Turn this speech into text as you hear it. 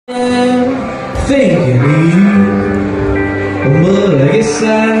thinking of you, but I guess I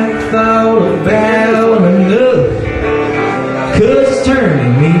thought about enough, 'cause it's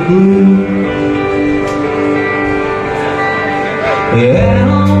turning me blue. Yeah, I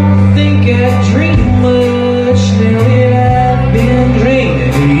don't think I drink much now that I've been dreaming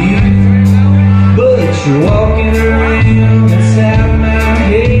of you, but you're walking around inside my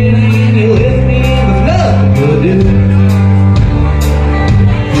head and you left me with nothing to do.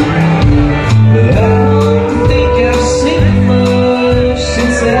 But I don't think I've seen much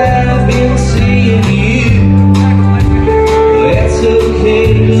since I've been seeing you. That's okay,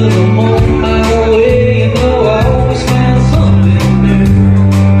 'cause I'm on my way. You know I always find something new.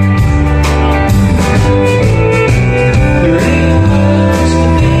 There ain't much to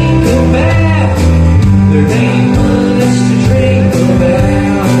think about, there ain't much to dream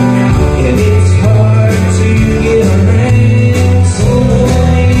about, and it's hard to get around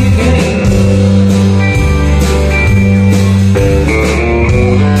someone you can't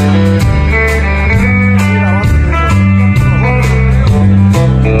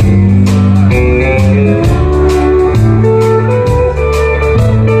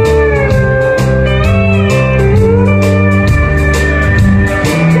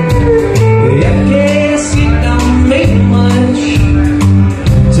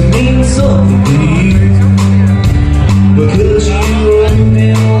something to you, because you up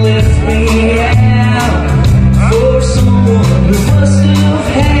and left me out for someone who must have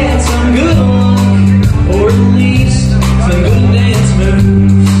had some good